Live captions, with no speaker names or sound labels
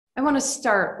I want to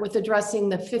start with addressing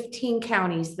the 15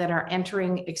 counties that are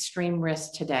entering extreme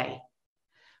risk today.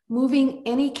 Moving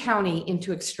any county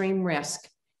into extreme risk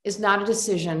is not a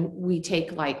decision we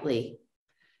take lightly.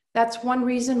 That's one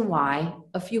reason why,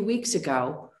 a few weeks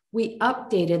ago, we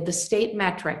updated the state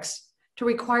metrics to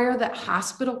require that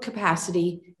hospital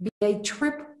capacity be a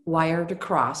tripwire to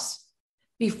cross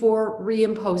before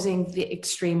reimposing the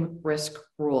extreme risk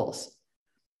rules.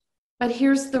 But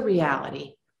here's the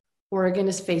reality Oregon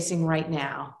is facing right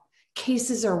now.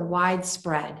 Cases are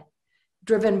widespread,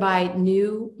 driven by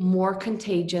new, more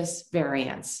contagious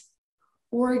variants.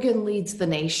 Oregon leads the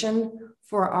nation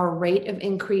for our rate of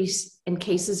increase in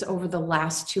cases over the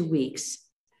last 2 weeks.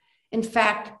 In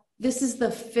fact, this is the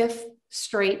 5th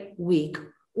straight week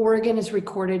Oregon has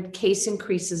recorded case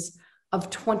increases of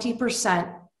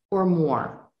 20% or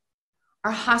more.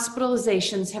 Our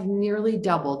hospitalizations have nearly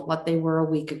doubled what they were a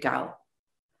week ago.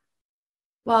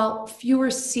 While fewer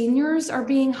seniors are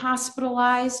being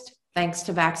hospitalized, thanks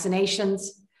to vaccinations,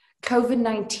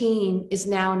 COVID-19 is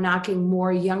now knocking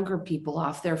more younger people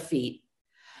off their feet.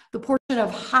 The portion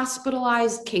of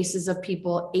hospitalized cases of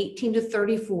people 18 to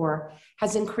 34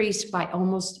 has increased by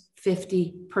almost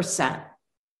 50%.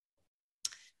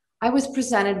 I was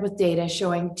presented with data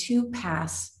showing 2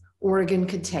 paths Oregon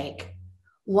could take.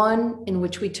 One in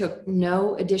which we took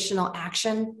no additional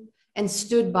action and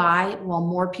stood by while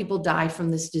more people died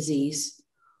from this disease,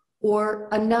 or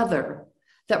another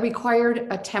that required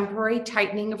a temporary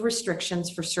tightening of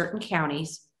restrictions for certain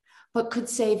counties, but could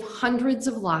save hundreds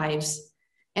of lives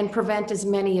and prevent as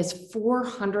many as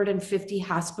 450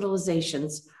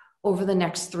 hospitalizations over the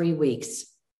next 3 weeks.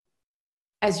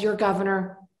 As your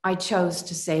governor, I chose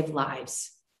to save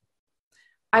lives.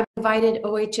 I've invited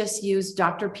OHSU's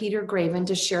Dr. Peter Graven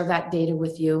to share that data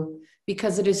with you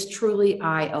because it is truly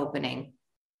eye-opening.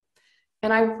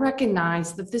 And I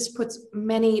recognize that this puts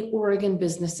many Oregon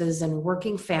businesses and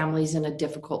working families in a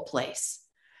difficult place.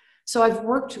 So I've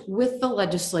worked with the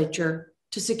legislature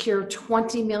to secure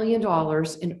 $20 million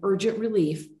in urgent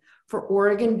relief for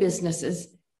Oregon businesses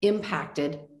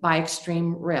impacted by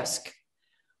extreme risk.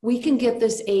 We can get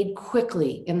this aid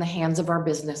quickly in the hands of our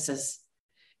businesses,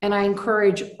 and I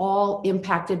encourage all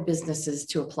impacted businesses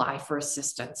to apply for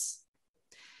assistance.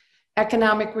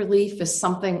 Economic relief is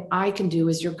something I can do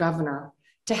as your governor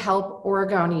to help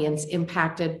Oregonians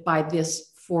impacted by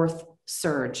this 4th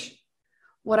surge.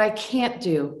 What I can't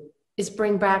do is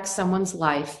bring back someone's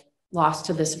life lost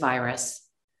to this virus.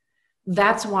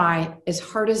 That's why, as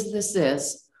hard as this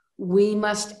is, we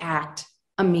must act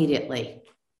immediately.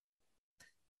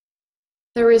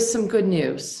 There is some good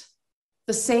news.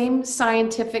 The same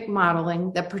scientific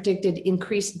modeling that predicted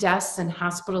increased deaths and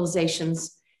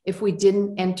hospitalizations if we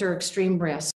didn't enter extreme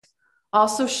risk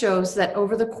also shows that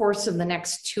over the course of the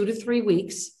next 2 to 3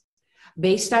 weeks,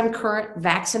 based on current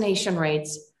vaccination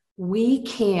rates, we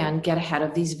can get ahead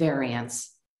of these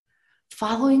variants.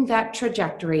 Following that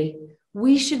trajectory,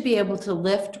 we should be able to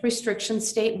lift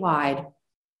restrictions statewide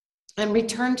and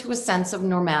return to a sense of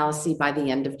normalcy by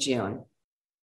the end of June.